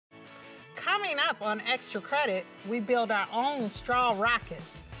Coming up on Extra Credit, we build our own straw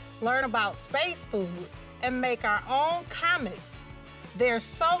rockets, learn about space food, and make our own comics. There's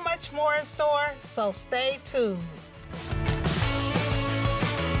so much more in store, so stay tuned.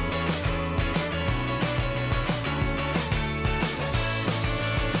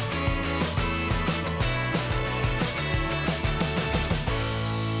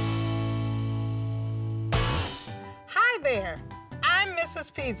 Hi there, I'm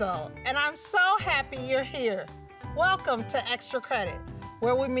Mrs. Pizzo, and I'm so happy you're here. Welcome to Extra Credit,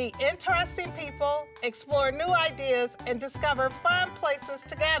 where we meet interesting people, explore new ideas, and discover fun places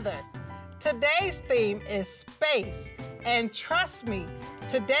together. Today's theme is space, and trust me,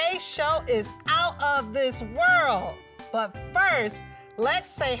 today's show is out of this world. But first, let's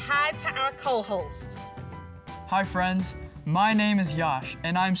say hi to our co-host. Hi friends, my name is Yash,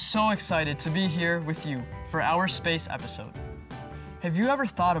 and I'm so excited to be here with you for our space episode. Have you ever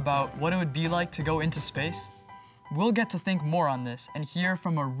thought about what it would be like to go into space? We'll get to think more on this and hear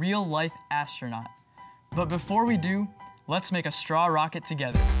from a real-life astronaut. But before we do, let's make a straw rocket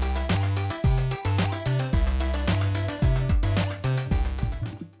together.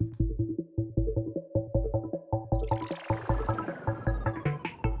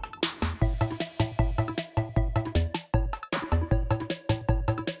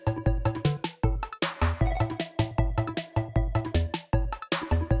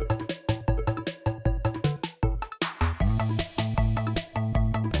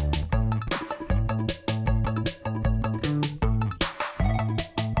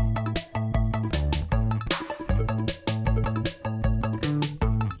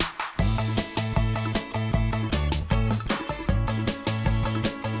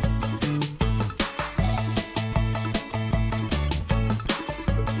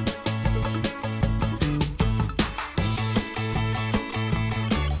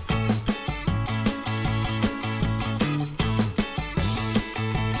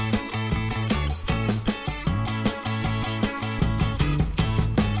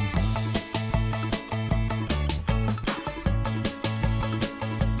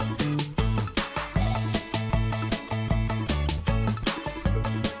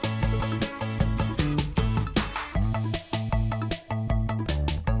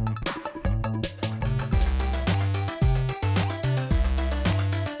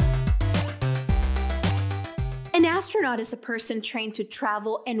 An astronaut is a person trained to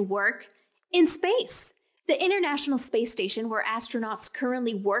travel and work in space. The International Space Station, where astronauts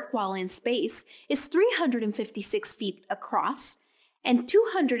currently work while in space, is 356 feet across and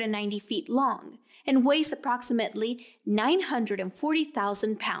 290 feet long and weighs approximately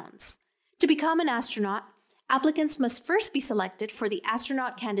 940,000 pounds. To become an astronaut, applicants must first be selected for the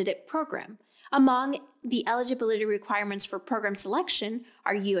Astronaut Candidate Program. Among the eligibility requirements for program selection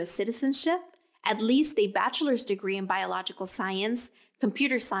are U.S. citizenship, at least a bachelor's degree in biological science,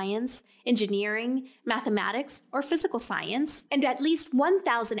 computer science, engineering, mathematics, or physical science, and at least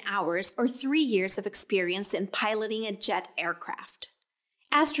 1,000 hours or 3 years of experience in piloting a jet aircraft.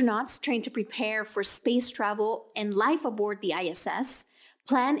 Astronauts trained to prepare for space travel and life aboard the ISS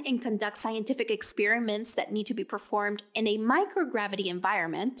plan and conduct scientific experiments that need to be performed in a microgravity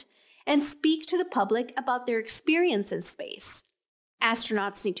environment and speak to the public about their experience in space.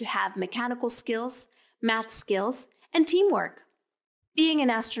 Astronauts need to have mechanical skills, math skills, and teamwork. Being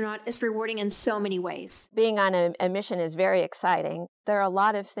an astronaut is rewarding in so many ways. Being on a mission is very exciting. There are a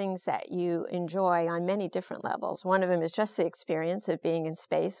lot of things that you enjoy on many different levels. One of them is just the experience of being in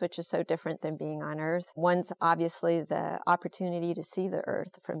space, which is so different than being on Earth. One's obviously the opportunity to see the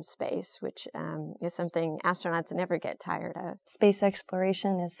Earth from space, which is something astronauts never get tired of. Space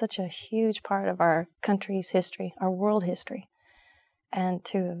exploration is such a huge part of our country's history, our world history. And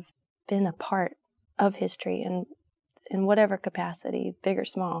to have been a part of history in whatever capacity, big or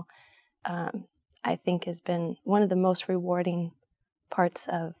small, I think has been one of the most rewarding parts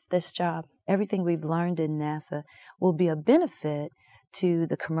of this job. Everything we've learned in NASA will be a benefit to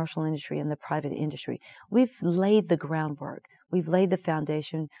the commercial industry and the private industry. We've laid the groundwork. We've laid the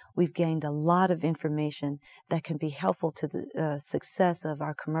foundation. We've gained a lot of information that can be helpful to the success of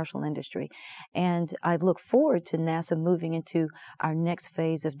our commercial industry. And I look forward to NASA moving into our next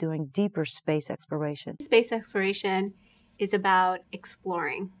phase of doing deeper space exploration. Space exploration is about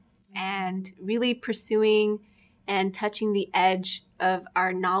exploring and really pursuing and touching the edge of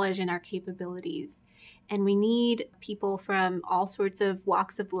our knowledge and our capabilities. And we need people from all sorts of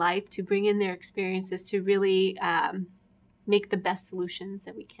walks of life to bring in their experiences to really make the best solutions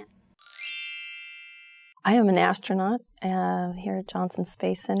that we can. I am an astronaut here at Johnson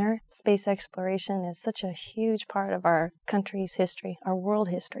Space Center. Space exploration is such a huge part of our country's history, our world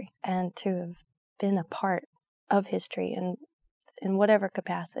history, and to have been a part of history in whatever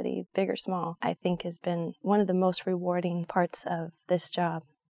capacity, big or small, I think has been one of the most rewarding parts of this job.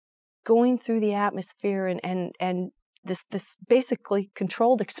 Going through the atmosphere and this basically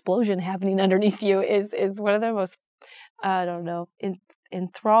controlled explosion happening underneath you is one of the most,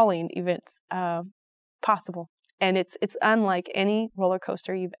 enthralling events possible. And it's unlike any roller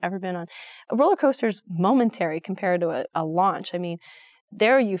coaster you've ever been on. A roller coaster's momentary compared to a launch. I mean,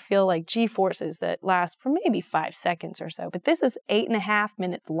 there you feel like G-forces that last for maybe 5 seconds or so. But this is 8.5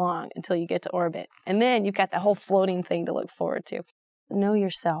 minutes long until you get to orbit. And then you've got the whole floating thing to look forward to. Know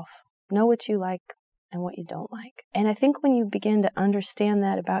yourself. Know what you like and what you don't like. And I think when you begin to understand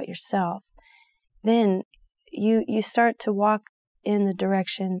that about yourself, then you start to walk in the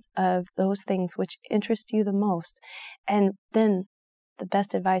direction of those things which interest you the most. And then the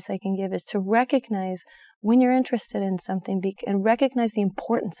best advice I can give is to recognize when you're interested in something and recognize the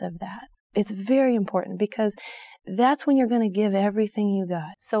importance of that. It's very important because that's when you're going to give everything you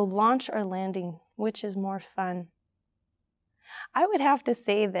got. So launch or landing, which is more fun? I would have to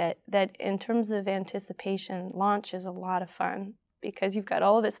say that in terms of anticipation, launch is a lot of fun because you've got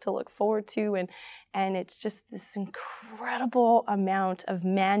all of this to look forward to, and it's just this incredible amount of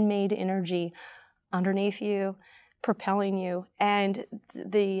man-made energy underneath you, propelling you, and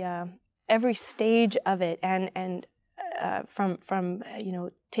the every stage of it, and from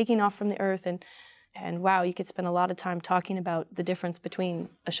taking off from the Earth, and wow, you could spend a lot of time talking about the difference between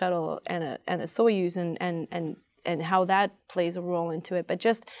a shuttle and a Soyuz and how that plays a role into it, but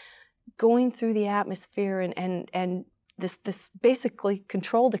just going through the atmosphere and this basically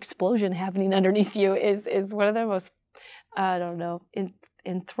controlled explosion happening underneath you is one of the most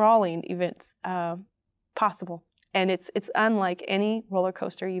enthralling events possible. And it's unlike any roller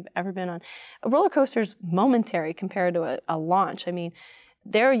coaster you've ever been on. A roller coaster's momentary compared to a launch. I mean,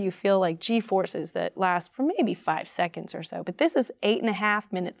 there you feel like G-forces that last for maybe 5 seconds or so. But this is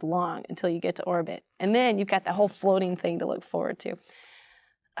 8.5 minutes long until you get to orbit. And then you've got the whole floating thing to look forward to.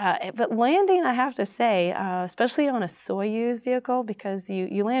 But landing, I have to say, especially on a Soyuz vehicle, because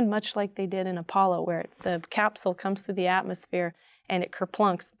you land much like they did in Apollo, where the capsule comes through the atmosphere and it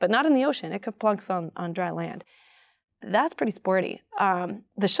kerplunks, but not in the ocean, it kerplunks on dry land. That's pretty sporty.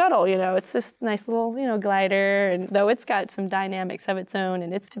 The shuttle, it's this nice little, glider, and though it's got some dynamics of its own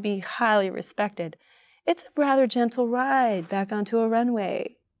and it's to be highly respected, it's a rather gentle ride back onto a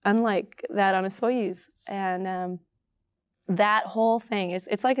runway, unlike that on a Soyuz. And that whole thing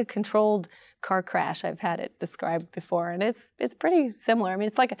it's like a controlled car crash. I've had it described before, and it's pretty similar. I mean,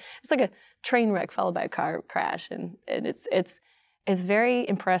 it's like a train wreck followed by a car crash, and it's very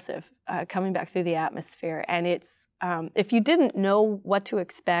impressive coming back through the atmosphere. And it's if you didn't know what to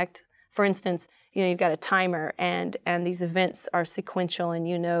expect, for instance, you've got a timer, and these events are sequential, and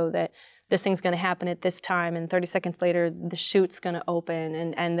you know that this thing's going to happen at this time, and 30 seconds later, the chute's going to open,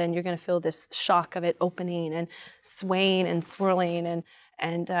 and then you're going to feel this shock of it opening and swaying and swirling,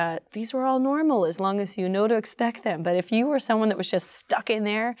 and these were all normal as long as you know to expect them. But if you were someone that was just stuck in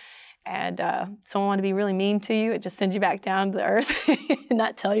there, and someone wanted to be really mean to you, it just sends you back down to the earth and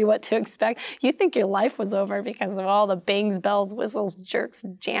not tell you what to expect. You think your life was over because of all the bangs, bells, whistles, jerks,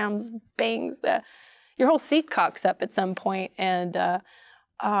 jams, bangs. Your whole seat cocks up at some point, and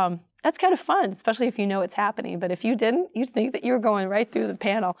that's kind of fun, especially if you know it's happening. But if you didn't, you'd think that you were going right through the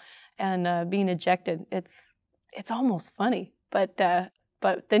panel and being ejected. It's almost funny, but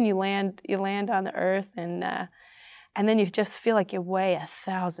then you land on the earth, and then you just feel like you weigh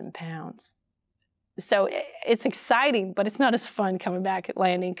 1,000 pounds. So it's exciting, but it's not as fun coming back at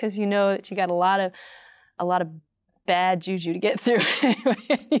landing because you know that you got a lot of bad juju to get through when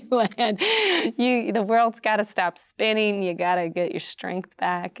you land. The world's got to stop spinning. You got to get your strength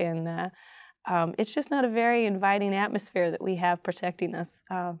back, and it's just not a very inviting atmosphere that we have protecting us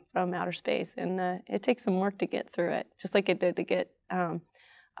from outer space. And it takes some work to get through it, just like it did to get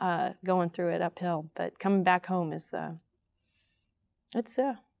going through it uphill. But coming back home is it's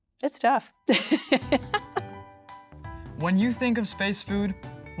tough. When you think of space food,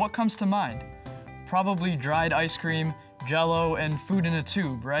 what comes to mind? Probably dried ice cream, Jell-O, and food in a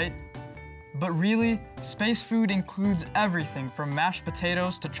tube, right? But really, space food includes everything from mashed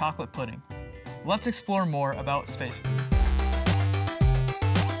potatoes to chocolate pudding. Let's explore more about space food.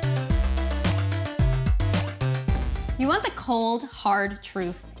 You want the cold, hard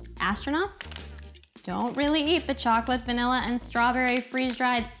truth. Astronauts don't really eat the chocolate, vanilla, and strawberry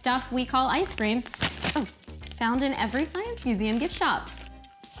freeze-dried stuff we call ice cream. Oh, found in every science museum gift shop.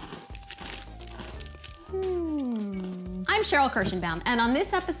 I'm Cheryl Kirschenbaum, and on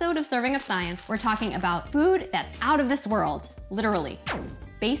this episode of Serving Up Science, we're talking about food that's out of this world, literally,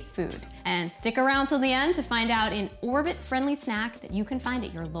 space food. And stick around till the end to find out an orbit-friendly snack that you can find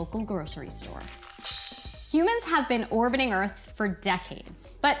at your local grocery store. Humans have been orbiting Earth for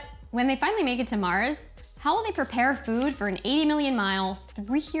decades, but when they finally make it to Mars, how will they prepare food for an 80 million mile,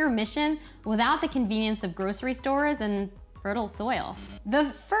 3-year mission without the convenience of grocery stores and fertile soil? The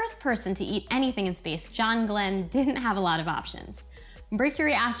first person to eat anything in space, John Glenn, didn't have a lot of options.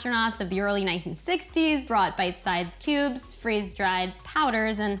 Mercury astronauts of the early 1960s brought bite-sized cubes, freeze-dried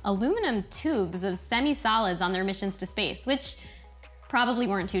powders, and aluminum tubes of semi-solids on their missions to space, which probably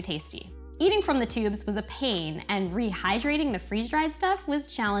weren't too tasty. Eating from the tubes was a pain, and rehydrating the freeze-dried stuff was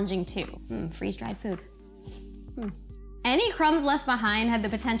challenging too. Freeze-dried food. Any crumbs left behind had the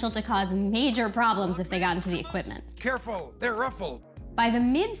potential to cause major problems if they got into the equipment. Careful, they're ruffled. By the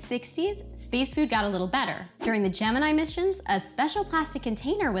mid-60s, space food got a little better. During the Gemini missions, a special plastic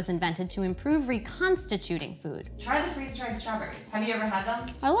container was invented to improve reconstituting food. Try the freeze-dried strawberries. Have you ever had them?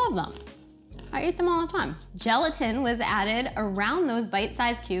 I love them. I eat them all the time. Gelatin was added around those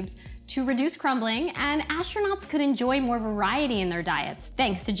bite-sized cubes to reduce crumbling, and astronauts could enjoy more variety in their diets.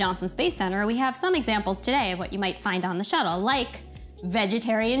 Thanks to Johnson Space Center, we have some examples today of what you might find on the shuttle, like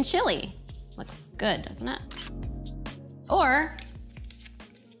vegetarian chili. Looks good, doesn't it? Or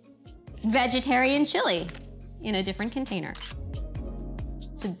vegetarian chili in a different container.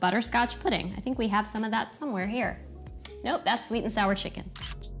 To butterscotch pudding. I think we have some of that somewhere here. Nope, that's sweet and sour chicken.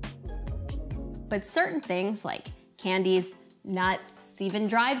 But certain things like candies, nuts, even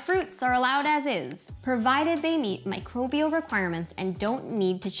dried fruits are allowed as is, provided they meet microbial requirements and don't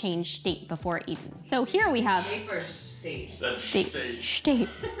need to change state before eaten. So here we have Shape or state? State.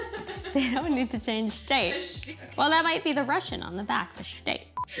 They don't need to change state. Well, that might be the Russian on the back, the state.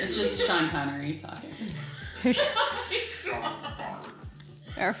 It's just Sean Connery talking.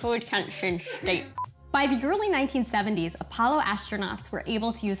 Their food can't change state. By the early 1970s, Apollo astronauts were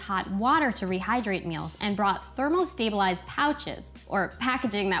able to use hot water to rehydrate meals and brought thermostabilized pouches, or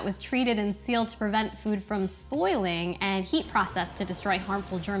packaging that was treated and sealed to prevent food from spoiling and heat processed to destroy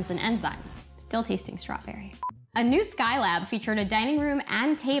harmful germs and enzymes. Still tasting strawberry. A new Skylab featured a dining room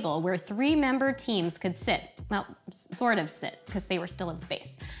and table where 3-member teams could sit. Well, sort of sit, because they were still in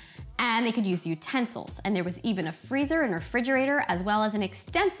space. And they could use utensils, and there was even a freezer and refrigerator, as well as an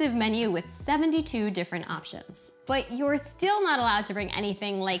extensive menu with 72 different options. But you're still not allowed to bring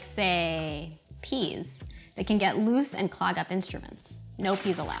anything like, say, peas that can get loose and clog up instruments. No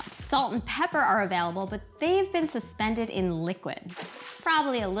peas allowed. Salt and pepper are available, but they've been suspended in liquid.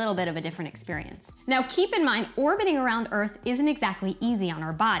 Probably a little bit of a different experience. Now keep in mind, orbiting around Earth isn't exactly easy on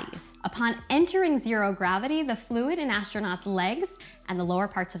our bodies. Upon entering zero gravity, the fluid in astronauts' legs and the lower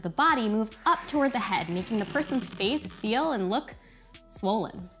parts of the body move up toward the head, making the person's face feel and look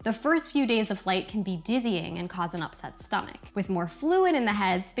swollen. The first few days of flight can be dizzying and cause an upset stomach. With more fluid in the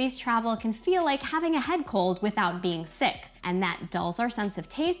head, space travel can feel like having a head cold without being sick. And that dulls our sense of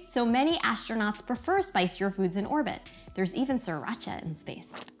taste, so many astronauts prefer spicier foods in orbit. There's even sriracha in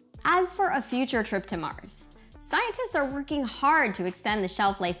space. As for a future trip to Mars, scientists are working hard to extend the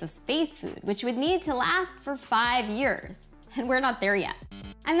shelf life of space food, which would need to last for 5 years. And we're not there yet.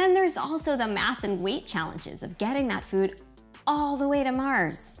 And then there's also the mass and weight challenges of getting that food all the way to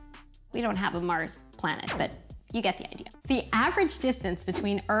Mars. We don't have a Mars planet, but you get the idea. The average distance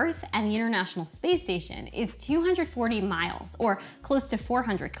between Earth and the International Space Station is 240 miles, or close to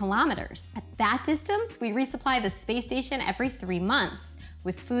 400 kilometers. At that distance, we resupply the space station every 3 months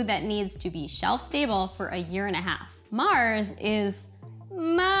with food that needs to be shelf-stable for a year and a half. Mars is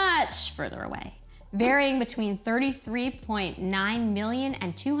much further away, varying between 33.9 million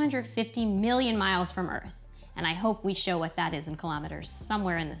and 250 million miles from Earth. And I hope we show what that is in kilometers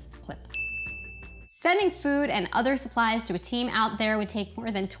somewhere in this clip. Sending food and other supplies to a team out there would take more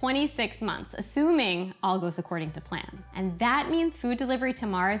than 26 months, assuming all goes according to plan. And that means food delivery to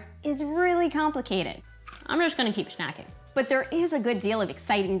Mars is really complicated. I'm just gonna keep snacking. But there is a good deal of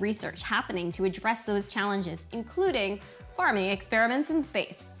exciting research happening to address those challenges, including farming experiments in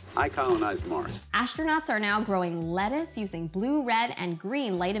space. I colonized Mars. Astronauts are now growing lettuce using blue, red, and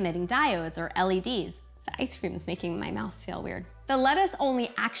green light-emitting diodes, or LEDs. The ice cream is making my mouth feel weird. The lettuce only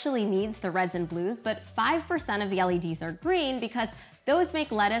actually needs the reds and blues, but 5% of the LEDs are green because those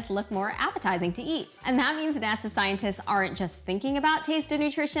make lettuce look more appetizing to eat. And that means NASA scientists aren't just thinking about taste and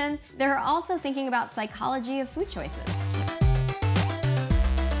nutrition, they're also thinking about psychology of food choices.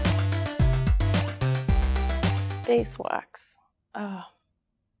 Spacewalks. Oh,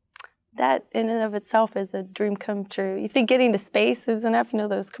 that in and of itself is a dream come true. You think getting to space is enough? You know,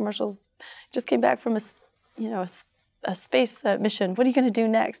 those commercials just came back from a a space mission. What are you going to do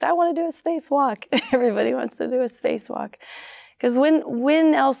next? I want to do a spacewalk. Everybody wants to do a spacewalk. Because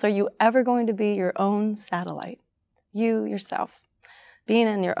when else are you ever going to be your own satellite? You yourself, being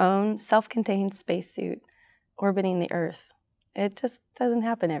in your own self-contained spacesuit, orbiting the Earth. It just doesn't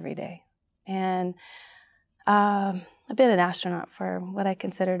happen every day. And I've been an astronaut for what I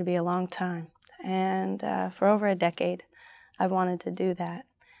consider to be a long time. And for over a decade, I wanted to do that.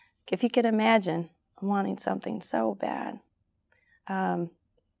 If you could imagine wanting something so bad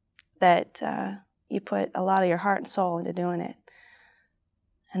that you put a lot of your heart and soul into doing it.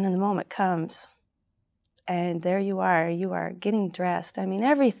 And then the moment comes, and there you are getting dressed. I mean,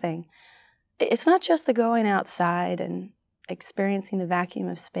 everything. It's not just the going outside and experiencing the vacuum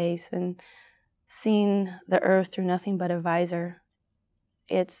of space and seeing the Earth through nothing but a visor.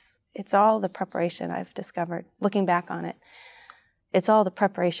 It's all the preparation I've discovered, looking back on it. It's all the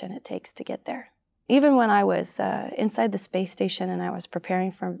preparation it takes to get there. Even when I was inside the space station and I was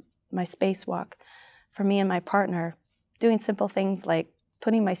preparing for my spacewalk, for me and my partner, doing simple things like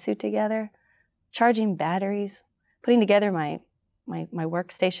putting my suit together, charging batteries, putting together my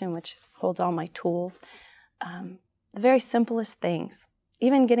workstation, which holds all my tools, the very simplest things,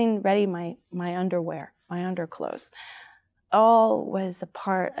 even getting ready my underwear, my underclothes, all was a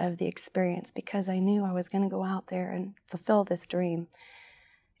part of the experience because I knew I was going to go out there and fulfill this dream.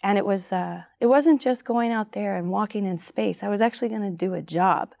 And it wasn't just going out there and walking in space. I was actually going to do a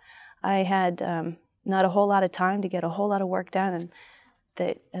job. I had not a whole lot of time to get a whole lot of work done. And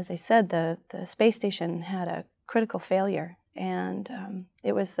as I said, the space station had a critical failure. And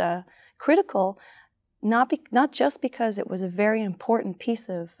it was critical not just because it was a very important piece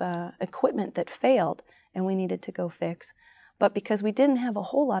of equipment that failed and we needed to go fix, but because we didn't have a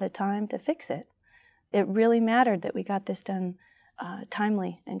whole lot of time to fix it. It really mattered that we got this done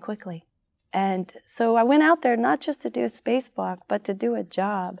timely and quickly. And so I went out there not just to do a spacewalk, but to do a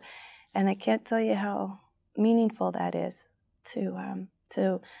job. And I can't tell you how meaningful that is to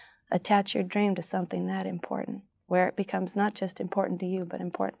attach your dream to something that important, where it becomes not just important to you, but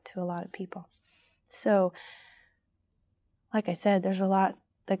important to a lot of people. So, like I said, there's a lot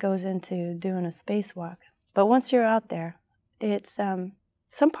that goes into doing a spacewalk. But once you're out there, it's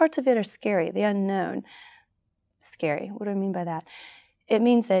some parts of it are scary, the unknown. Scary. What do I mean by that? It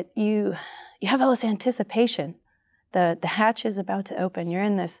means that you have all this anticipation. The hatch is about to open. You're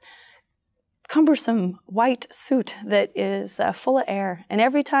in this cumbersome white suit that is full of air. And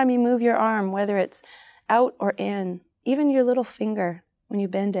every time you move your arm, whether it's out or in, even your little finger, when you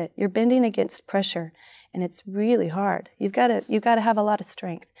bend it, you're bending against pressure, and it's really hard. You've got to have a lot of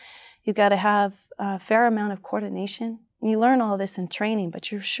strength. You've got to have a fair amount of coordination. And you learn all this in training,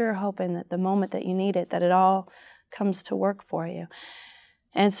 but you're sure hoping that the moment that you need it, that it all comes to work for you.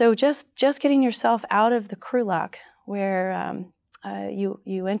 And so just getting yourself out of the crew lock where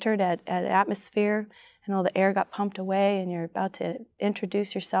you entered at atmosphere and all the air got pumped away and you're about to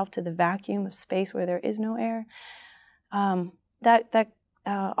introduce yourself to the vacuum of space where there is no air,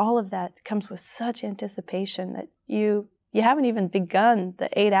 all of that comes with such anticipation that you haven't even begun the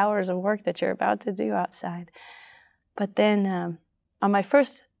 8 hours of work that you're about to do outside. But then on my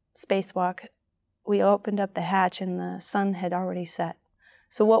first spacewalk, we opened up the hatch and the sun had already set.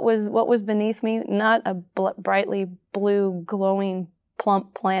 So what was beneath me? Not a brightly blue, glowing,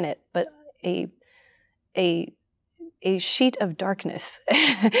 plump planet, but a sheet of darkness.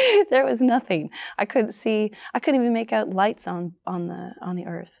 There was nothing. I couldn't even make out lights on the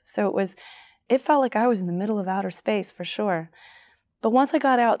Earth. So it felt like I was in the middle of outer space for sure. But once I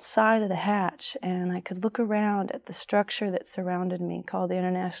got outside of the hatch and I could look around at the structure that surrounded me, called the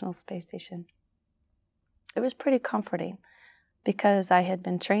International Space Station, it was pretty comforting because I had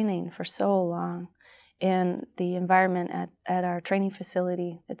been training for so long in the environment at our training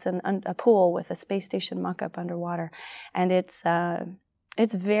facility. It's a pool with a space station mock-up underwater, and it's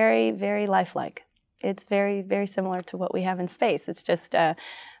very, very lifelike. It's very, very similar to what we have in space. It's just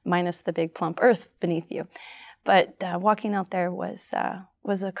minus the big plump Earth beneath you. But walking out there was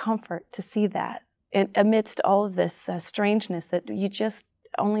a comfort to see that. Amidst all of this strangeness that you just,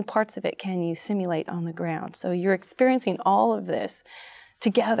 only parts of it can you simulate on the ground. So you're experiencing all of this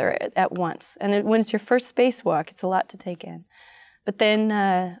together at once. And when it's your first spacewalk, it's a lot to take in. But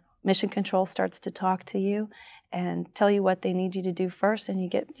then mission control starts to talk to you and tell you what they need you to do first, and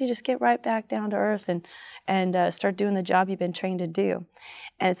you just get right back down to Earth and start doing the job you've been trained to do.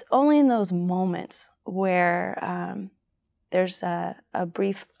 And it's only in those moments where there's a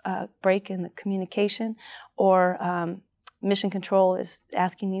brief break in the communication, or mission control is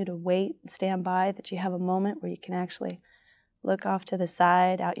asking you to wait and stand by, that you have a moment where you can actually look off to the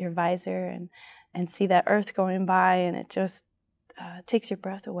side, out your visor, and see that Earth going by, and it just takes your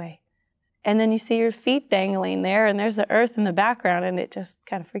breath away. And then you see your feet dangling there, and there's the Earth in the background, and it just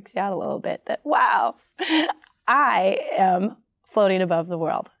kind of freaks you out a little bit that, wow, I am floating above the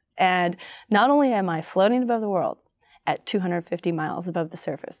world. And not only am I floating above the world at 250 miles above the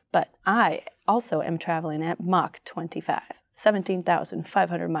surface, but I also am traveling at Mach 25,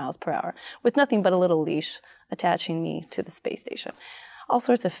 17,500 miles per hour, with nothing but a little leash attaching me to the space station. All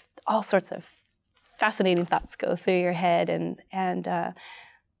sorts of fascinating thoughts go through your head, and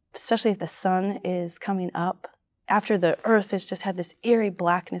especially if the sun is coming up, after the Earth has just had this eerie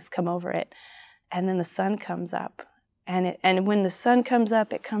blackness come over it, and then the sun comes up. And when the sun comes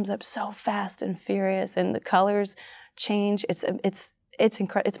up, it comes up so fast and furious, and the colors change. It's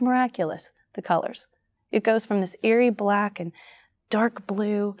incredible. It's miraculous, the colors. It goes from this eerie black and dark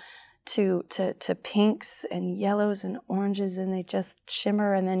blue to pinks and yellows and oranges, and they just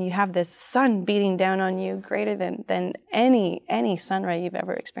shimmer, and then you have this sun beating down on you greater than any sun ray you've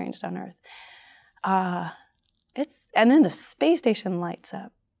ever experienced on Earth. And then the space station lights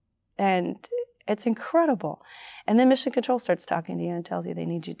up, and it's incredible. And then Mission Control starts talking to you and tells you they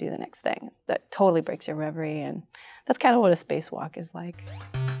need you to do the next thing. That totally breaks your reverie, and that's kind of what a spacewalk is like.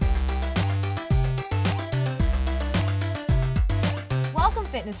 Welcome,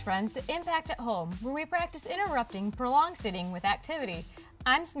 fitness friends, to InPACT at Home, where we practice interrupting prolonged sitting with activity.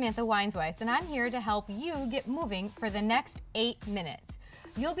 I'm Samantha Weinsweiss, and I'm here to help you get moving for the next 8 minutes.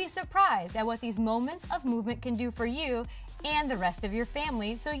 You'll be surprised at what these moments of movement can do for you and the rest of your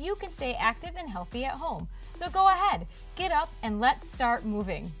family, so you can stay active and healthy at home. So go ahead, get up, and let's start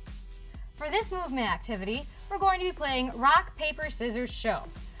moving. For this movement activity, we're going to be playing rock, paper, scissors, show.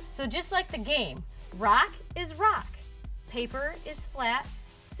 So just like the game, rock is rock, paper is flat,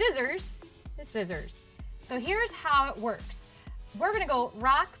 scissors is scissors. So here's how it works. We're gonna go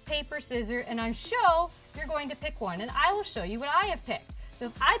rock, paper, scissors, and on show, you're going to pick one, and I will show you what I have picked. So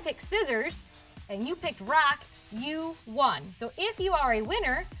if I pick scissors and you picked rock, you won. So if you are a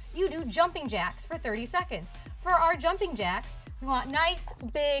winner, you do jumping jacks for 30 seconds. For our jumping jacks, we want nice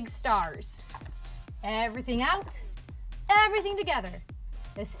big stars. Everything out, everything together,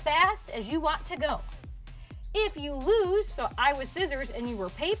 as fast as you want to go. If you lose, so I was scissors and you were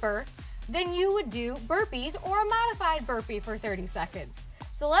paper, then you would do burpees or a modified burpee for 30 seconds.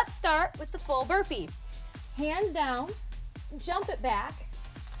 So let's start with the full burpee. Hands down, jump it back,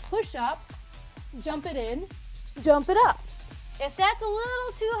 push up, jump it in, jump it up. If that's a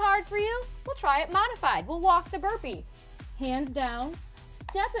little too hard for you, we'll try it modified. We'll walk the burpee. Hands down,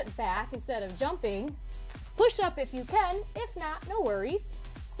 step it back instead of jumping, push up if you can, if not, no worries.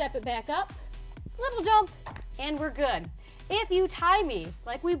 Step it back up, little jump, and we're good. If you tie me,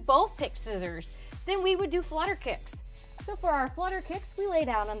 like we both picked scissors, then we would do flutter kicks. So for our flutter kicks, we lay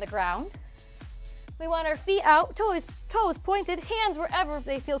down on the ground. We want our feet out, toes pointed, hands wherever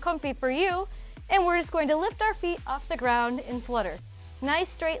they feel comfy for you. And we're just going to lift our feet off the ground and flutter. Nice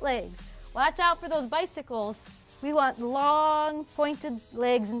straight legs. Watch out for those bicycles. We want long pointed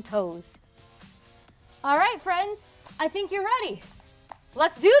legs and toes. All right, friends, I think you're ready.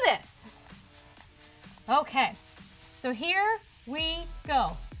 Let's do this. Okay, so here we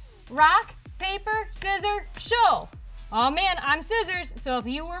go. Rock, paper, scissors, show. Oh man, I'm scissors, so if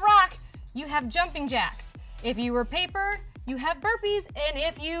you were rock, you have jumping jacks. If you were paper, you have burpees, and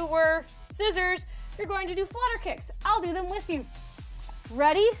if you were scissors, you're going to do flutter kicks. I'll do them with you.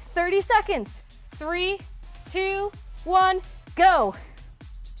 Ready? 30 seconds. 3, 2, 1, go.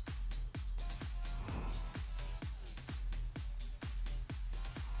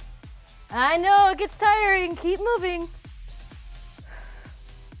 I know it gets tiring. Keep moving.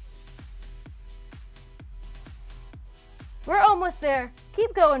 We're almost there.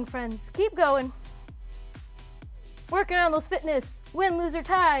 Keep going, friends. Keep going. Working on those fitness. Win, lose, or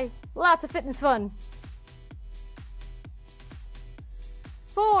tie. Lots of fitness fun.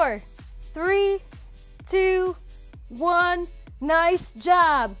 4, 3, 2, 1. Nice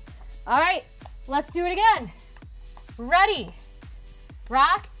job. All right, let's do it again. Ready?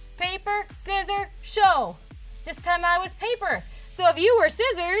 Rock, paper, scissors, show. This time I was paper. So if you were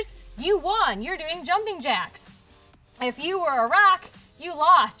scissors, you won. You're doing jumping jacks. If you were a rock, you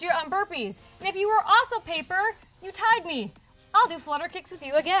lost. You're on burpees. And if you were also paper, you tied me. I'll do flutter kicks with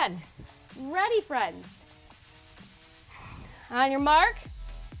you again. Ready, friends? On your mark,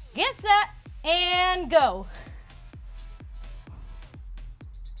 get set, and go.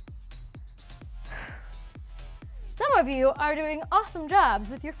 Some of you are doing awesome jobs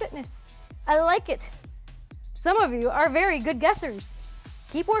with your fitness. I like it. Some of you are very good guessers.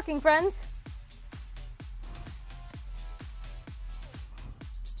 Keep working, friends.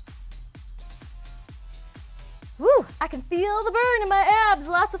 Woo, I can feel the burn in my abs.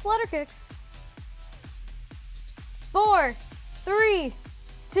 Lots of flutter kicks. 4, 3,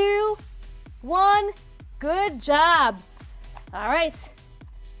 2, 1. Good job. All right,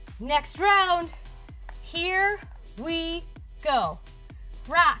 next round. Here we go.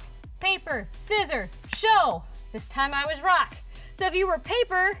 Rock, paper, scissors, show. This time I was rock. So if you were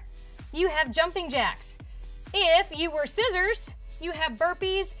paper, you have jumping jacks. If you were scissors, you have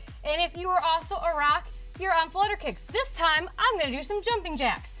burpees. And if you were also a rock, you're on flutter kicks. This time, I'm gonna do some jumping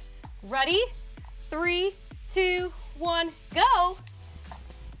jacks. Ready? 3, 2, 1, go.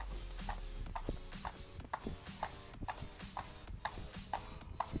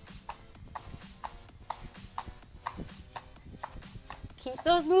 Keep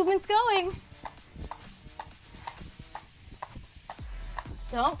those movements going.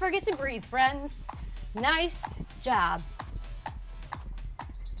 Don't forget to breathe, friends. Nice job.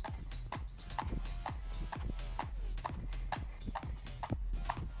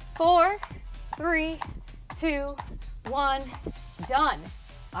 Four, 3, 2, 1, done.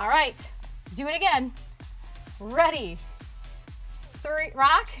 All right, let's do it again. Ready? 3,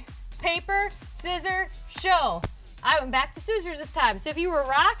 rock, paper, scissors, show. I went back to scissors this time. So if you were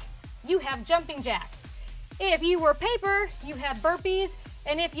rock, you have jumping jacks. If you were paper, you have burpees.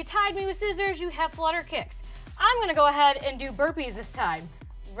 And if you tied me with scissors, you have flutter kicks. I'm gonna go ahead and do burpees this time.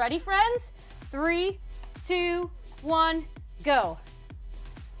 Ready, friends? 3, 2, 1, go.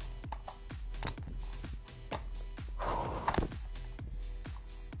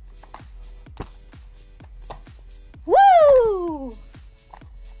 Woo!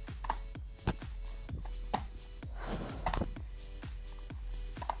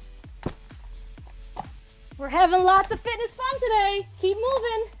 We're having lots of fitness fun today. Keep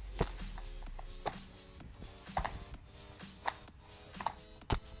moving.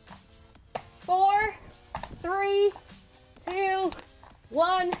 Four, 3, 2,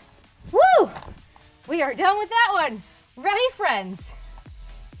 1. Woo! We are done with that one. Ready, friends?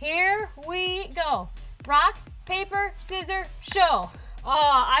 Here we go. Rock, paper, scissors, show. Oh,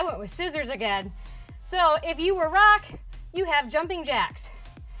 I went with scissors again. So if you were rock, you have jumping jacks.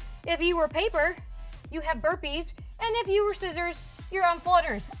 If you were paper, you have burpees, and if you were scissors, you're on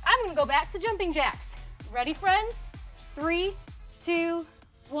flutters. I'm gonna go back to jumping jacks. Ready, friends? 3, 2,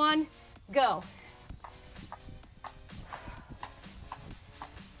 1, go.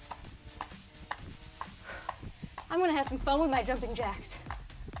 I'm gonna have some fun with my jumping jacks.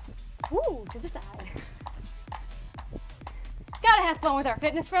 Woo, to the side. Gotta have fun with our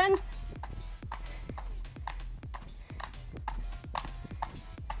fitness friends.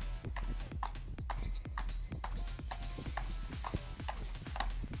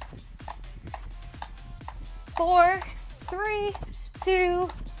 Four, 3, 2,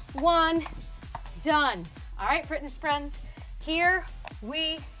 1, done. All right, fitness friends, here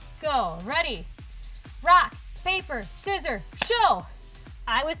we go. Ready? Rock, paper, scissors, show.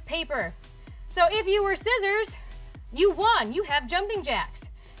 I was paper. So if you were scissors, you won. You have jumping jacks.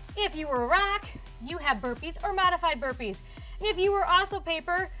 If you were rock, you have burpees or modified burpees. And if you were also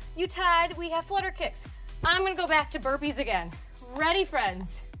paper, you tied, we have flutter kicks. I'm gonna go back to burpees again. Ready,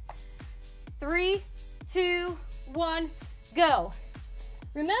 friends? 3, 2, 1, go.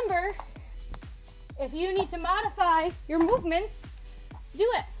 Remember, if you need to modify your movements, do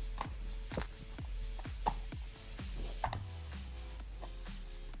it.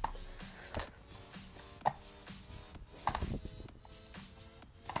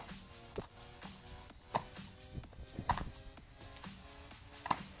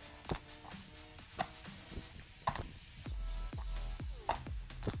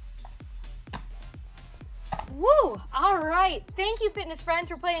 Woo! All right. Thank you, fitness friends,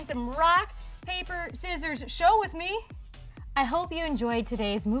 for playing some rock, paper, scissors show with me. I hope you enjoyed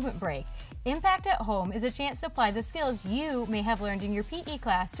today's movement break. InPACT at Home is a chance to apply the skills you may have learned in your PE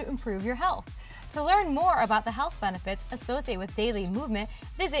class to improve your health. To learn more about the health benefits associated with daily movement,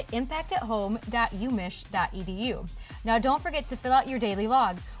 visit impactathome.umich.edu. Now don't forget to fill out your daily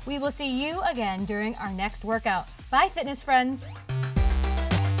log. We will see you again during our next workout. Bye, fitness friends.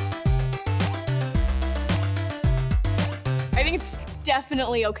 I think it's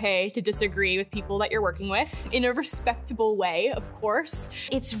definitely okay to disagree with people that you're working with in a respectable way, of course.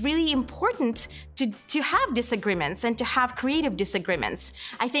 It's really important to have disagreements and to have creative disagreements.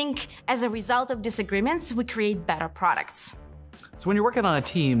 I think as a result of disagreements, we create better products. So when you're working on a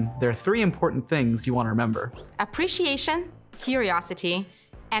team, there are 3 important things you want to remember. Appreciation, curiosity,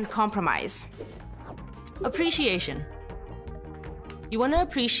 and compromise. Appreciation. You want to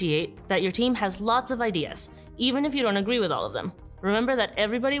appreciate that your team has lots of ideas, even if you don't agree with all of them. Remember that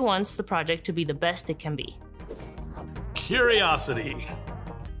everybody wants the project to be the best it can be. Curiosity.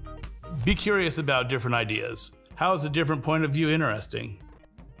 Be curious about different ideas. How is a different point of view interesting?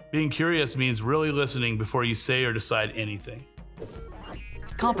 Being curious means really listening before you say or decide anything.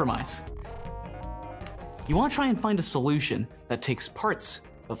 Compromise. You want to try and find a solution that takes parts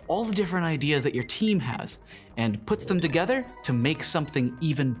of all the different ideas that your team has and puts them together to make something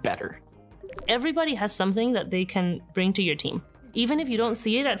even better. Everybody has something that they can bring to your team. Even if you don't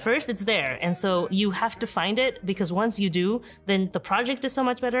see it at first, it's there. And so you have to find it, because once you do, then the project is so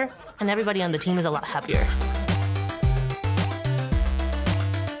much better and everybody on the team is a lot happier.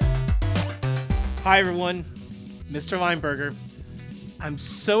 Hi everyone, Mr. Lineberger. I'm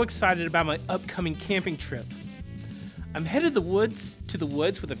so excited about my upcoming camping trip. I'm headed to the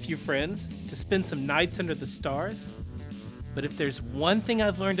woods with a few friends to spend some nights under the stars. But if there's one thing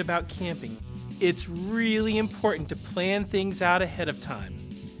I've learned about camping, it's really important to plan things out ahead of time.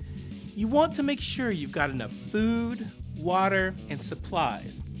 You want to make sure you've got enough food, water, and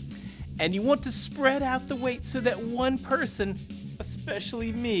supplies. And you want to spread out the weight so that one person,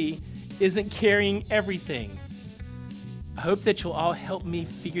 especially me, isn't carrying everything. I hope that you'll all help me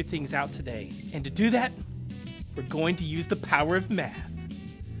figure things out today. And to do that, we're going to use the power of math.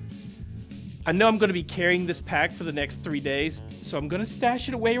 I know I'm going to be carrying this pack for the next 3 days, so I'm going to stash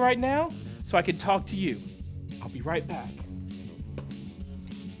it away right now so I can talk to you. I'll be right back.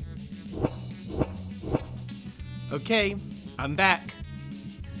 Okay, I'm back.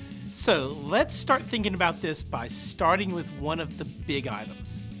 So let's start thinking about this by starting with one of the big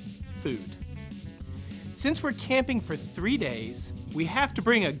items, food. Since we're camping for 3 days, we have to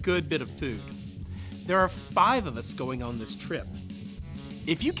bring a good bit of food. There are 5 of us going on this trip.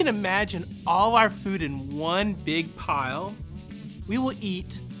 If you can imagine all our food in one big pile, we will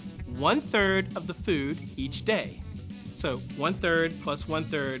eat 1/3 of the food each day. So 1/3 plus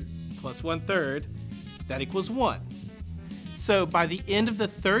 1/3 plus 1/3, that equals 1. So by the end of the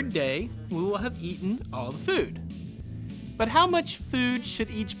 3rd day, we will have eaten all the food. But how much food should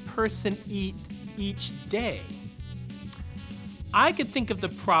each person eat each day? I could think of the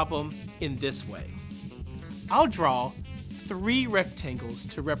problem in this way. I'll draw 3 rectangles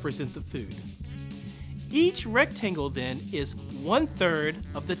to represent the food. Each rectangle then is 1/3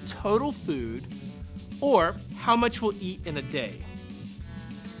 of the total food, or how much we'll eat in a day.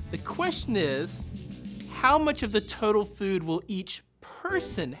 The question is, how much of the total food will each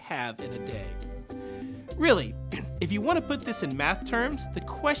person have in a day? Really, if you want to put this in math terms, the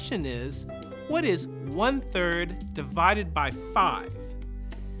question is, what is 1/3 divided by 5?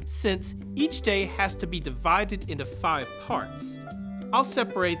 Since each day has to be divided into 5 parts, I'll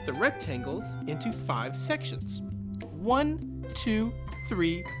separate the rectangles into 5 sections. 1, 2,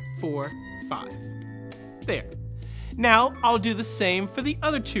 3, 4, 5. There. Now I'll do the same for the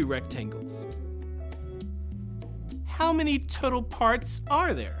other 2 rectangles. How many total parts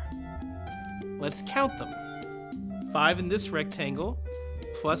are there? Let's count them. 5 in this rectangle,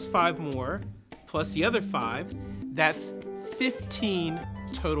 plus 5 more, plus the other 5, that's 15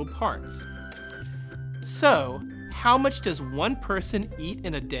 total parts. So, how much does one person eat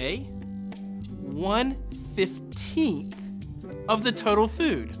in a day? 1/15 of the total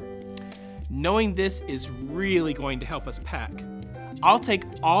food. Knowing this is really going to help us pack. I'll take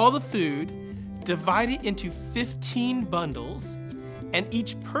all the food, divide it into 15 bundles, and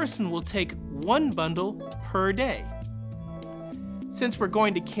each person will take 1 bundle per day. Since we're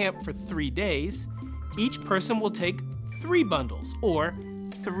going to camp for 3 days, each person will take 3 bundles, or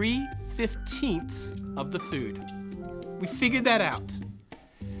 3/15 of the food. We figured that out.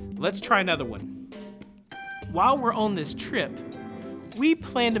 Let's try another one. While we're on this trip, we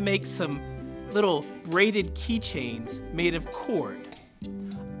plan to make some little braided keychains made of cord.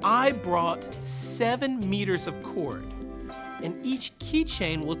 I brought 7 meters of cord, and each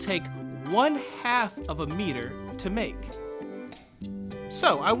keychain will take 1/2 of a meter to make.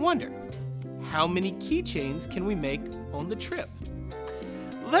 So I wonder, how many keychains can we make on the trip?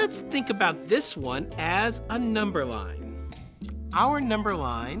 Let's think about this one as a number line. Our number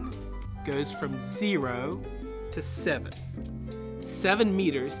line goes from 0 to 7. 7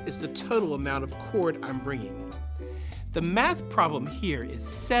 meters is the total amount of cord I'm bringing. The math problem here is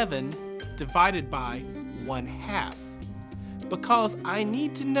 7 divided by 1/2, because I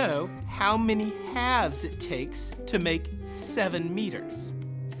need to know how many halves it takes to make 7 meters.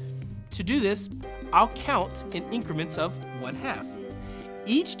 To do this, I'll count in increments of 1/2.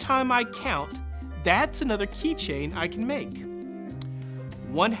 Each time I count, that's another keychain I can make.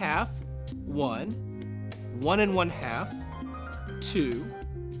 1/2, 1, 1 and 1/2, 2,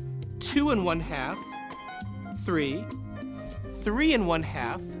 2 and 1/2, 3, 3 and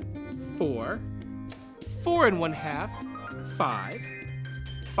 1/2, 4, 4 and 1/2, 5,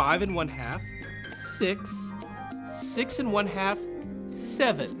 5 1/2, 6, 6 1/2,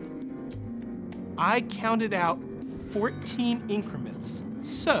 7. I counted out 14 increments.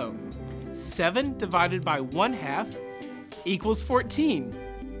 So 7 divided by 1/2 equals 14.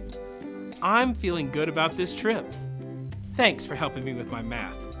 I'm feeling good about this trip. Thanks for helping me with my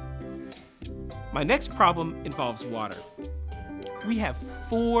math. My next problem involves water. We have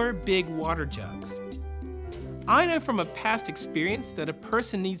 4 big water jugs. I know from a past experience that a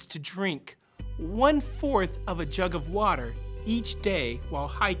person needs to drink 1/4 of a jug of water each day while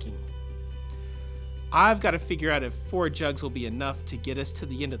hiking. I've got to figure out if 4 jugs will be enough to get us to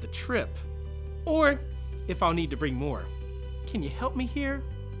the end of the trip, or if I'll need to bring more. Can you help me here?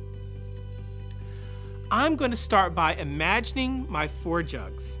 I'm going to start by imagining my 4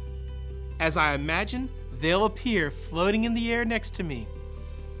 jugs. As I imagine, they'll appear floating in the air next to me.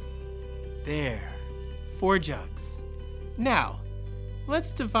 There, 4 jugs. Now,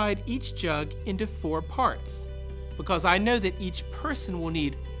 let's divide each jug into 4 parts, because I know that each person will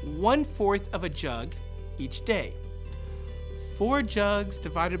need 1/4 of a jug each day. 4 jugs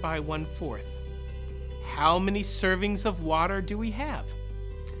divided by 1/4. How many servings of water do we have?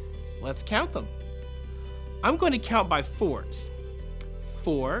 Let's count them. I'm going to count by 4s.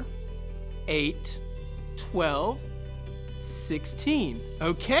 4, 8, 12, 16.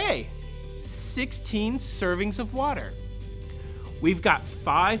 Okay, 16 servings of water. We've got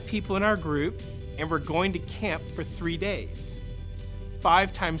 5 people in our group, and we're going to camp for 3 days.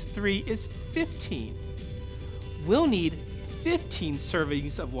 5 times 3 is 15. We'll need 15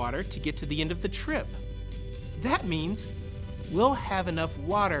 servings of water to get to the end of the trip. That means we'll have enough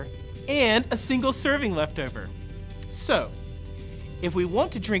water and a single serving left over. So, if we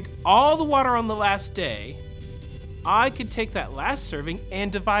want to drink all the water on the last day, I could take that last serving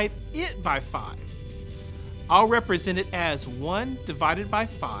and divide it by 5. I'll represent it as 1 divided by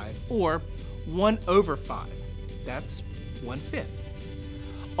 5, or 1/5. That's 1/5.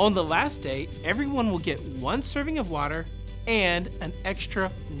 On the last day, everyone will get 1 serving of water and an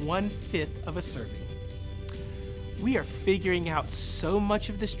extra 1/5 of a serving. We are figuring out so much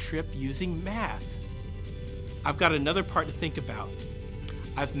of this trip using math. I've got another part to think about.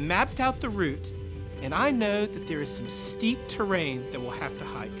 I've mapped out the route, and I know that there is some steep terrain that we'll have to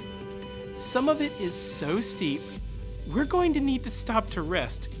hike. Some of it is so steep, we're going to need to stop to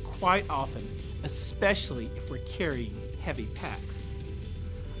rest quite often, especially if we're carrying heavy packs.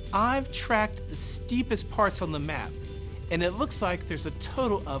 I've tracked the steepest parts on the map, and it looks like there's a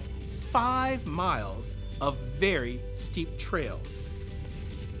total of 5 miles of very steep trail.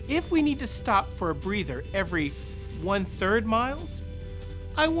 If we need to stop for a breather every 1/3 miles,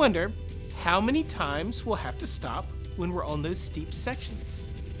 I wonder how many times we'll have to stop when we're on those steep sections.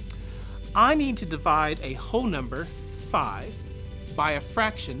 I need to divide a whole number, 5, by a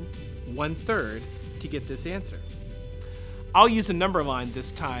fraction, 1/3, to get this answer. I'll use a number line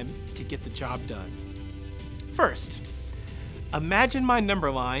this time to get the job done. First, imagine my number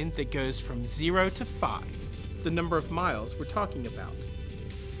line that goes from 0 to 5, the number of miles we're talking about.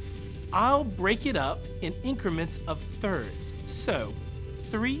 I'll break it up in increments of thirds, so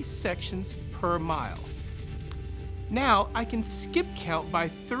 3 sections per mile. Now I can skip count by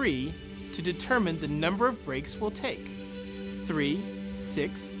 3 to determine the number of breaks we'll take. 3,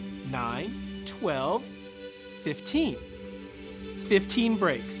 6, 9, 12, 15. 15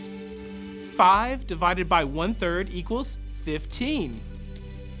 breaks. 5 divided by 1/3 equals 15.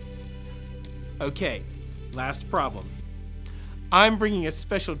 Okay, last problem. I'm bringing a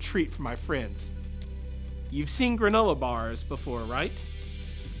special treat for my friends. You've seen granola bars before, right?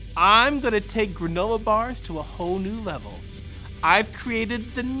 I'm gonna take granola bars to a whole new level. I've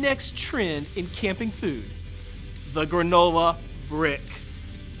created the next trend in camping food, the granola brick.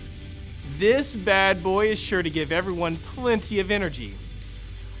 This bad boy is sure to give everyone plenty of energy.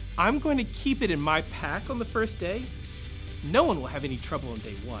 I'm going to keep it in my pack on the first day. No one will have any trouble on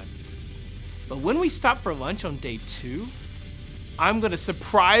day 1. But when we stop for lunch on day 2, I'm going to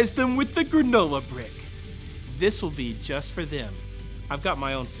surprise them with the granola brick. This will be just for them. I've got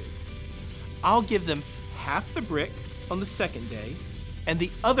my own food. I'll give them half the brick on the second day and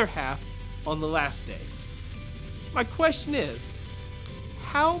the other half on the last day. My question is,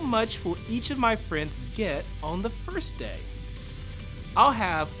 how much will each of my friends get on the first day? I'll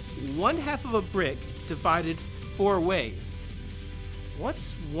have 1/2 of a brick divided 4 ways.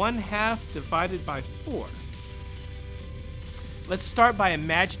 What's 1/2 divided by 4? Let's start by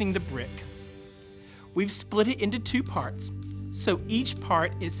imagining the brick. We've split it into 2 parts, so each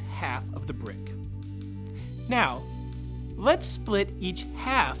part is half of the brick. Now, let's split each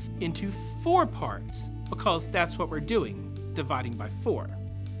half into 4 parts, because that's what we're doing. dividing by 4.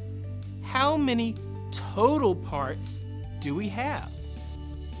 How many total parts do we have?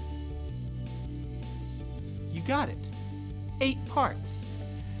 You got it. 8 parts.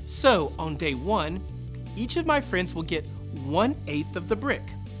 So on day 1, each of my friends will get 1/8 of the brick.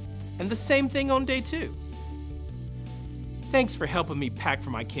 And the same thing on day 2. Thanks for helping me pack for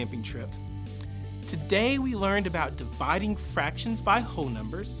my camping trip. Today we learned about dividing fractions by whole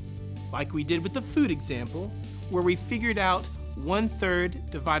numbers, like we did with the food example, where we figured out 1/3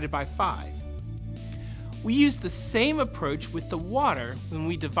 divided by 5. We used the same approach with the water when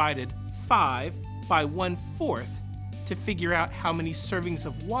we divided 5 by 1/4 to figure out how many servings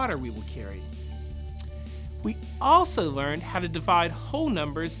of water we will carry. We also learned how to divide whole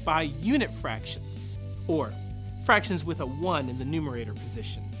numbers by unit fractions, or fractions with a 1 in the numerator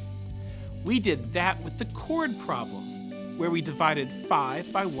position. We did that with the chord problem, where we divided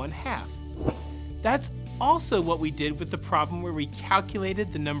 5 by 1/2. That's also what we did with the problem where we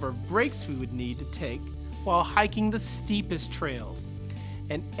calculated the number of breaks we would need to take while hiking the steepest trails.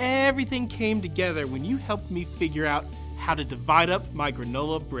 And everything came together when you helped me figure out how to divide up my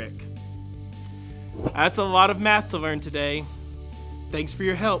granola brick. That's a lot of math to learn today. Thanks for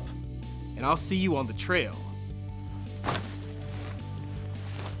your help, and I'll see you on the trail.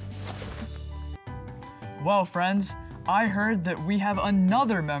 Well, friends, I heard that we have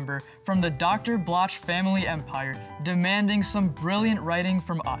another member from the Dr. Bloch family empire demanding some brilliant writing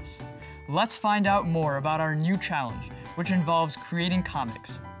from us. Let's find out more about our new challenge, which involves creating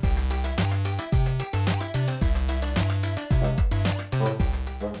comics.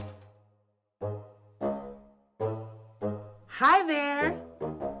 Hi there!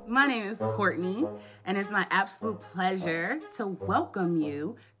 My name is Courtney, and it's my absolute pleasure to welcome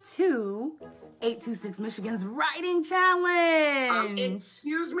you to 826 Michigan's Writing Challenge!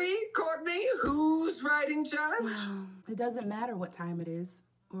 Excuse me, Courtney, whose writing challenge? Well, it doesn't matter what time it is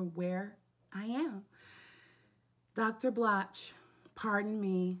or where I am. Dr. Bloch, pardon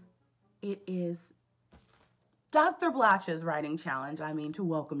me, it is Dr. Bloch's Writing Challenge I mean to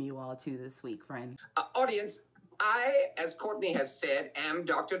welcome you all to this week, friend. Audience, I, as Courtney has said, am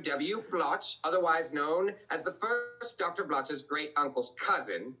Dr. W. Bloch, otherwise known as the first Dr. Bloch's great uncle's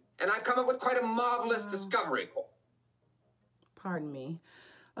cousin, and I've come up with quite a marvelous discovery. Pardon me.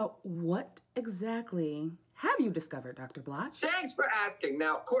 What exactly have you discovered, Dr. Bloch? Thanks for asking.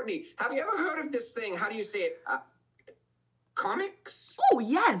 Now, Courtney, have you ever heard of this thing? How do you say it? Comics? Oh,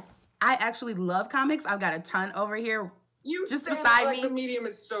 yes. I actually love comics. I've got a ton over here. You just say beside that like me. the medium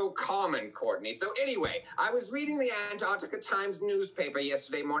is so common, Courtney. So anyway, I was reading the Antarctica Times newspaper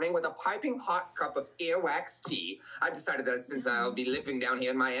yesterday morning with a piping hot cup of earwax tea. I decided that since I'll be living down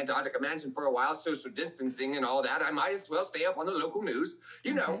here in my Antarctica mansion for a while, social distancing and all that, I might as well stay up on the local news.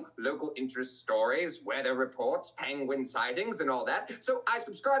 You know, local interest stories, weather reports, penguin sightings, and all that. So I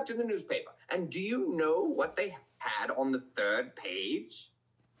subscribed to the newspaper. And do you know what they had on the 3rd page?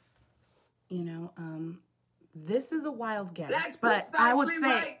 You know, this is a wild guess, That's but precisely I would say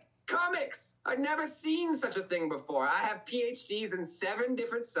right. Comics. I've never seen such a thing before. I have PhDs in 7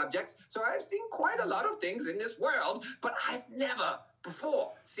 different subjects, so I've seen quite a lot of things in this world, but I've never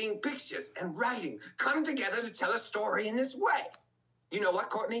before seen pictures and writing come together to tell a story in this way. You know what,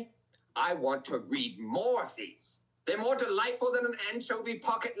 Courtney? I want to read more of these. They're more delightful than an anchovy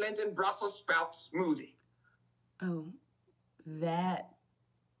pocket lint and Brussels sprout smoothie. Oh, that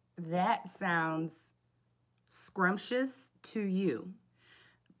sounds scrumptious to you.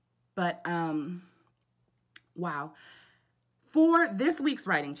 But, wow. For this week's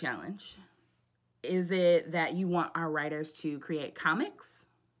writing challenge, is it that you want our writers to create comics?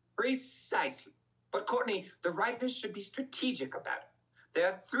 Precisely. But Courtney, the writers should be strategic about it. There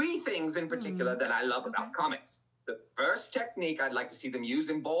are 3 things in particular that I love about comics. The first technique I'd like to see them use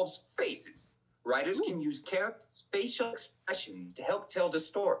involves faces. Writers can use characters' facial expressions to help tell the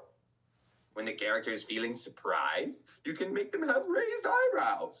story. When the character is feeling surprised, you can make them have raised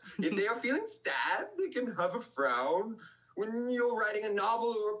eyebrows. If they are feeling sad, they can have a frown. When you're writing a novel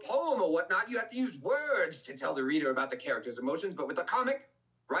or a poem or whatnot, you have to use words to tell the reader about the character's emotions. But with a comic,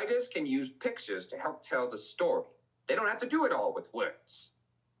 writers can use pictures to help tell the story. They don't have to do it all with words.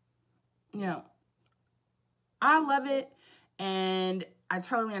 You know, I love it, and I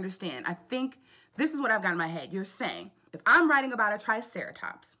totally understand. I think this is what I've got in my head. You're saying, if I'm writing about a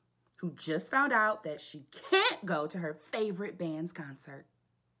triceratops who just found out that she can't go to her favorite band's concert,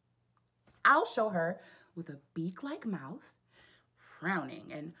 I'll show her with a beak-like mouth,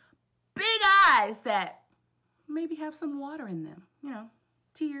 frowning, and big eyes that maybe have some water in them. You know,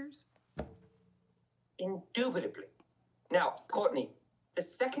 tears. Indubitably. Now, Courtney, the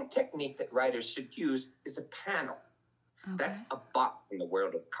second technique that writers should use is a panel. That's a box in the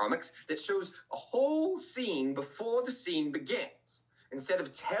world of comics that shows a whole scene before the scene begins. Instead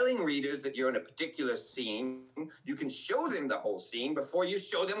of telling readers that you're in a particular scene, you can show them the whole scene before you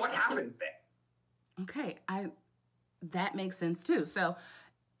show them what happens there. Okay, that makes sense too. So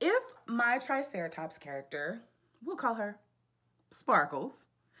if my Triceratops character, we'll call her Sparkles,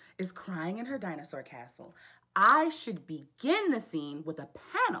 is crying in her dinosaur castle, I should begin the scene with a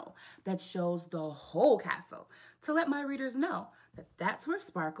panel that shows the whole castle to let my readers know that that's where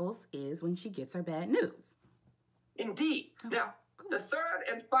Sparkles is when she gets her bad news. Indeed. Now, the third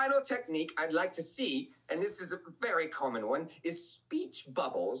and final technique I'd like to see, and this is a very common one, is speech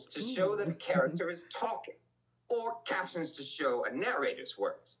bubbles to show that a character is talking, or captions to show a narrator's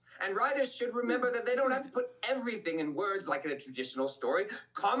words. And writers should remember that they don't have to put everything in words like in a traditional story.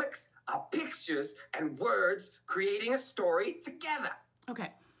 Comics are pictures and words creating a story together.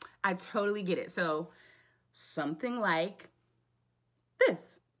 Okay, I totally get it. So something like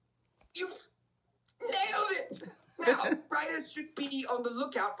this. You've nailed it! Now, writers should be on the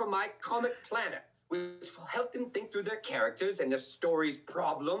lookout for my comic planner, which will help them think through their characters and their story's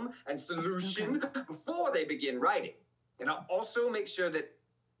problem and solution before they begin writing. And I'll also make sure that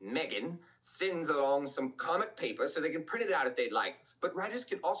Megan sends along some comic paper so they can print it out if they'd like. But writers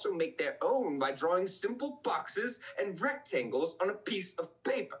can also make their own by drawing simple boxes and rectangles on a piece of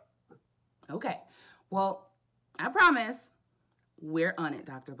paper. Okay, well, I promise we're on it,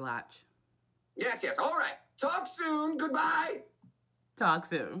 Dr. Blotch. Yes, all right. Talk soon. Goodbye. Talk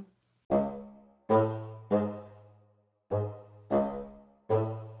soon.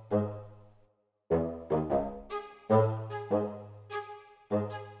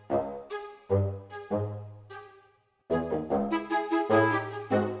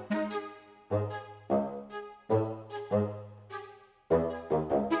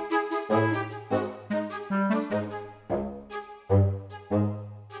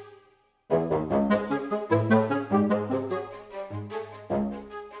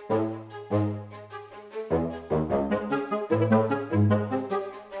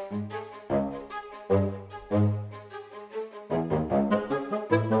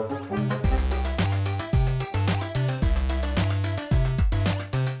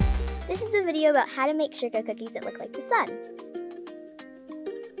 About how to make sugar cookies that look like the sun.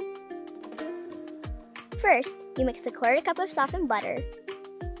 First, you mix a 1/4 cup of softened butter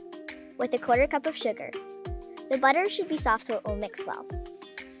with a 1/4 cup of sugar. The butter should be soft so it will mix well.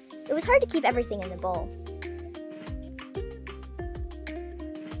 It was hard to keep everything in the bowl.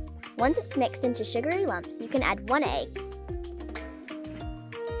 Once it's mixed into sugary lumps, you can add 1 egg,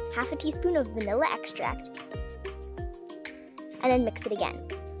 1/2 teaspoon of vanilla extract, and then mix it again.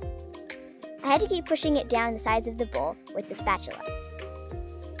 I had to keep pushing it down the sides of the bowl with the spatula.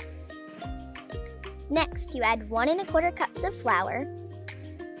 Next, you add 1 1/4 cups of flour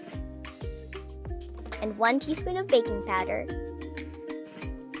and 1 teaspoon of baking powder,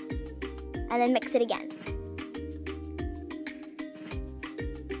 and then mix it again.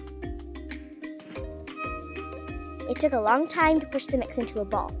 It took a long time to push the mix into a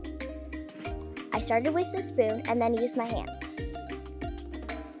ball. I started with a spoon and then used my hands.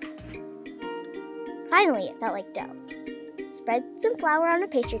 Finally, it felt like dough. Spread some flour on a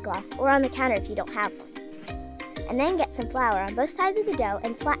pastry cloth or on the counter if you don't have one. And then get some flour on both sides of the dough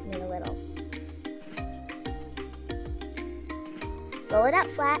and flatten it a little. Roll it out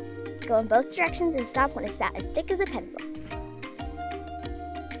flat, go in both directions and stop when it's about as thick as a pencil.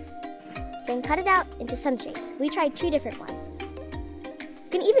 Then cut it out into sun shapes. We tried 2 different ones. You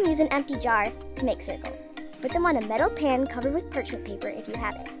can even use an empty jar to make circles. Put them on a metal pan covered with parchment paper if you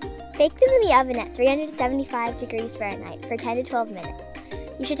have it. Bake them in the oven at 375 degrees Fahrenheit for 10 to 12 minutes.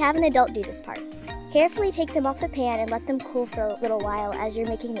 You should have an adult do this part. Carefully take them off the pan and let them cool for a little while as you're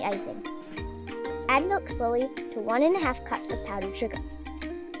making the icing. Add milk slowly to 1 1/2 cups of powdered sugar.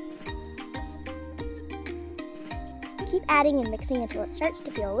 Keep adding and mixing until it starts to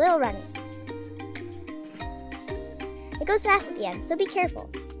feel a little runny. It goes fast at the end, so be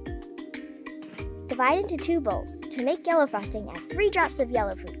careful. Divide into 2 bowls. To make yellow frosting, add 3 drops of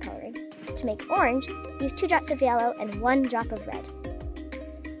yellow food coloring. To make orange, use 2 drops of yellow and 1 drop of red.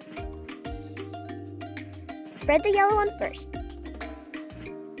 Spread the yellow on first.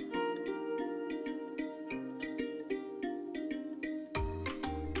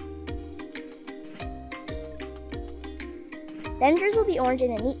 Then drizzle the orange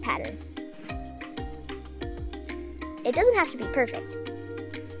in a neat pattern. It doesn't have to be perfect.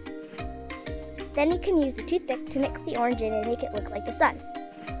 Then you can use a toothpick to mix the orange in and make it look like the sun.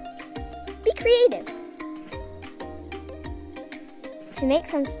 Be creative! To make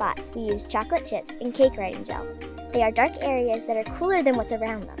some spots, we used chocolate chips and cake writing gel. They are dark areas that are cooler than what's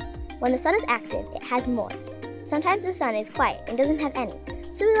around them. When the sun is active, it has more. Sometimes the sun is quiet and doesn't have any,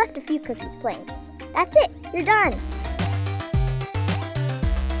 so we left a few cookies playing. That's it, you're done!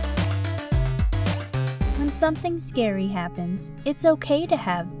 When something scary happens, it's okay to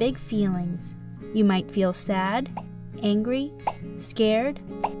have big feelings. You might feel sad, angry, scared,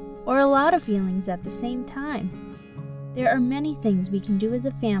 or a lot of feelings at the same time. There are many things we can do as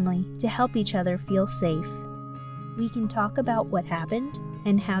a family to help each other feel safe. We can talk about what happened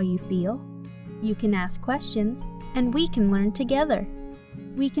and how you feel. You can ask questions, and we can learn together.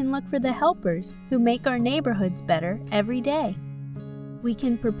 We can look for the helpers who make our neighborhoods better every day. We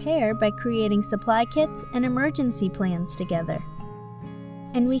can prepare by creating supply kits and emergency plans together.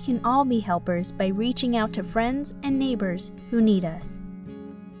 And we can all be helpers by reaching out to friends and neighbors who need us.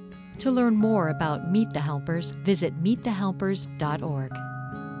 To learn more about Meet the Helpers, visit meetthehelpers.org.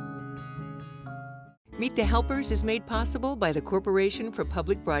 Meet the Helpers is made possible by the Corporation for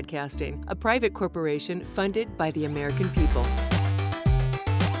Public Broadcasting, a private corporation funded by the American people.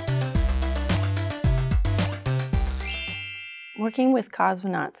 Working with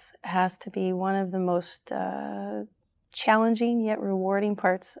cosmonauts has to be one of the most challenging yet rewarding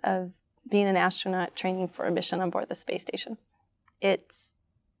parts of being an astronaut training for a mission on board the space station. It's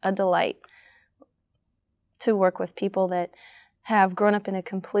a delight to work with people that have grown up in a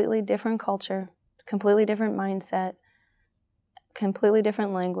completely different culture, completely different mindset, completely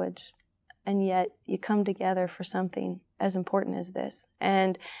different language, and yet you come together for something as important as this.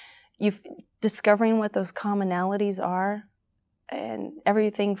 And discovering what those commonalities are, and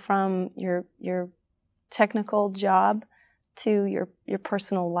everything from your technical job to your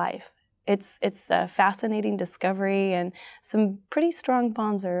personal life. It's a fascinating discovery, and some pretty strong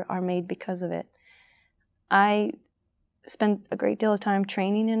bonds are made because of it. I spent a great deal of time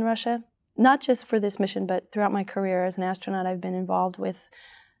training in Russia, not just for this mission, but throughout my career as an astronaut. I've been involved with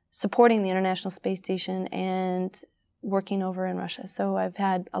supporting the International Space Station and working over in Russia. So I've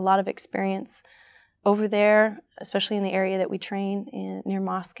had a lot of experience over there, especially in the area that we train near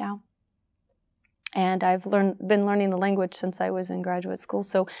Moscow. And I've been learning the language since I was in graduate school.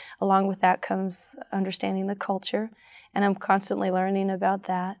 So along with that comes understanding the culture, and I'm constantly learning about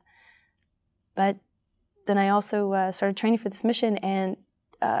that. But then I also started training for this mission and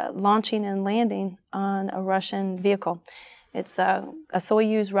launching and landing on a Russian vehicle. It's a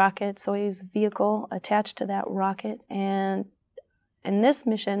Soyuz rocket, Soyuz vehicle attached to that rocket. And in this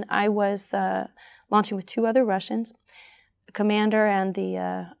mission, I was launching with two other Russians, the commander and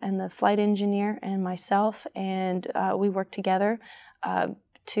the flight engineer and myself, and we worked together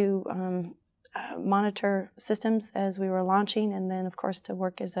to monitor systems as we were launching, and then of course to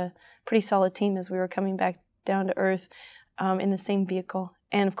work as a pretty solid team as we were coming back down to Earth in the same vehicle,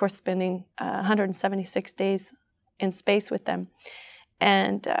 and of course spending 176 days in space with them.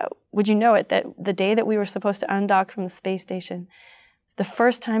 And would you know it, that the day that we were supposed to undock from the space station, the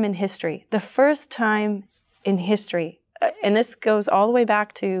first time in history, and this goes all the way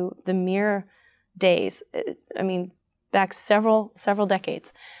back to the Mir days, I mean, back several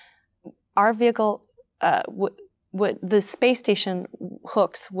decades, our vehicle, the space station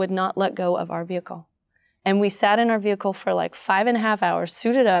hooks would not let go of our vehicle. And we sat in our vehicle for like 5.5 hours,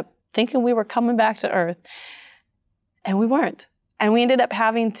 suited up, thinking we were coming back to Earth, and we weren't. And we ended up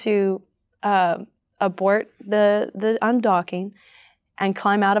having to abort the undocking and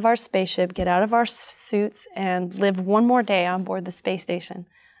climb out of our spaceship, get out of our suits, and live one more day on board the space station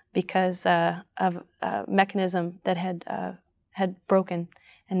because of a mechanism that had broken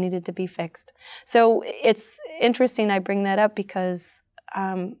and needed to be fixed. So it's interesting I bring that up because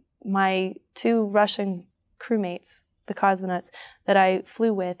my two Russian crewmates, the cosmonauts that I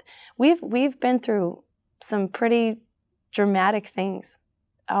flew with, we've been through some pretty dramatic things,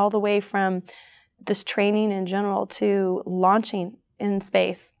 all the way from this training in general to launching in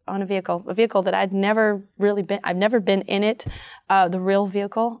space on a vehicle that I've never been in it, the real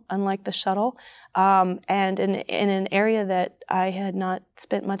vehicle, unlike the shuttle, and in an area that I had not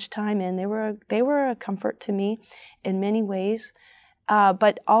spent much time in. They were a comfort to me in many ways,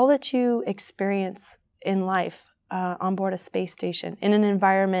 but all that you experience in life on board a space station, in an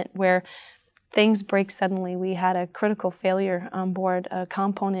environment where things break suddenly. We had a critical failure on board. A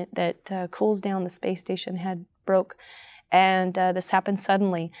component that cools down the space station had broke. And this happened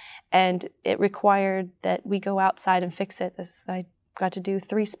suddenly, and it required that we go outside and fix it. I got to do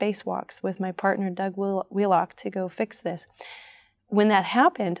 3 spacewalks with my partner, Doug Wheelock, to go fix this. When that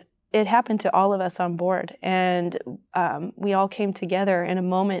happened, it happened to all of us on board, and we all came together in a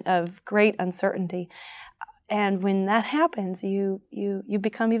moment of great uncertainty. And when that happens, you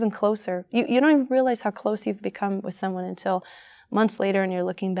become even closer. You don't even realize how close you've become with someone until months later, and you're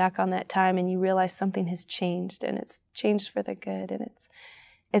looking back on that time and you realize something has changed, and it's changed for the good. And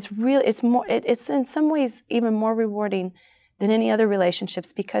it's in some ways even more rewarding than any other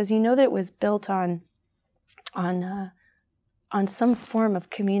relationships, because you know that it was built on some form of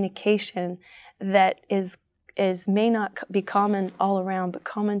communication that may not be common all around, but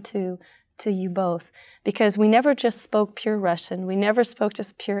common to you both. Because we never just spoke pure Russian, we never spoke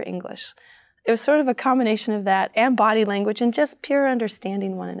just pure English. It was sort of a combination of that and body language and just pure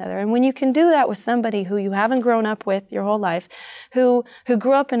understanding one another. And when you can do that with somebody who you haven't grown up with your whole life, who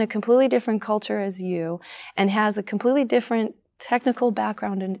grew up in a completely different culture as you and has a completely different technical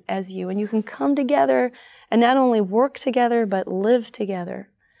background as you, and you can come together and not only work together but live together,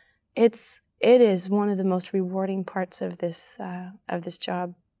 it is one of the most rewarding parts of this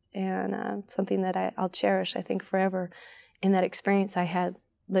job, and something that I'll cherish, I think, forever, in that experience I had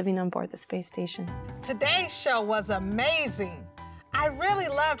living on board the space station. Today's show was amazing. I really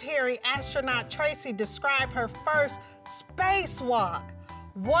loved hearing astronaut Tracy describe her first spacewalk.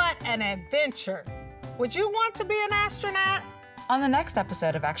 What an adventure. Would you want to be an astronaut? On the next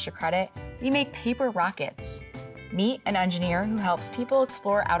episode of Extra Credit, we make paper rockets. Meet an engineer who helps people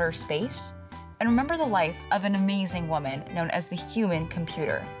explore outer space, and remember the life of an amazing woman known as the human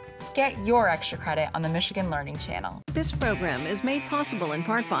computer. Get your extra credit on the Michigan Learning Channel. This program is made possible in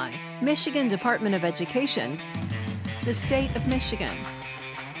part by Michigan Department of Education, the State of Michigan,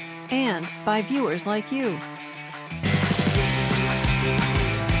 and by viewers like you.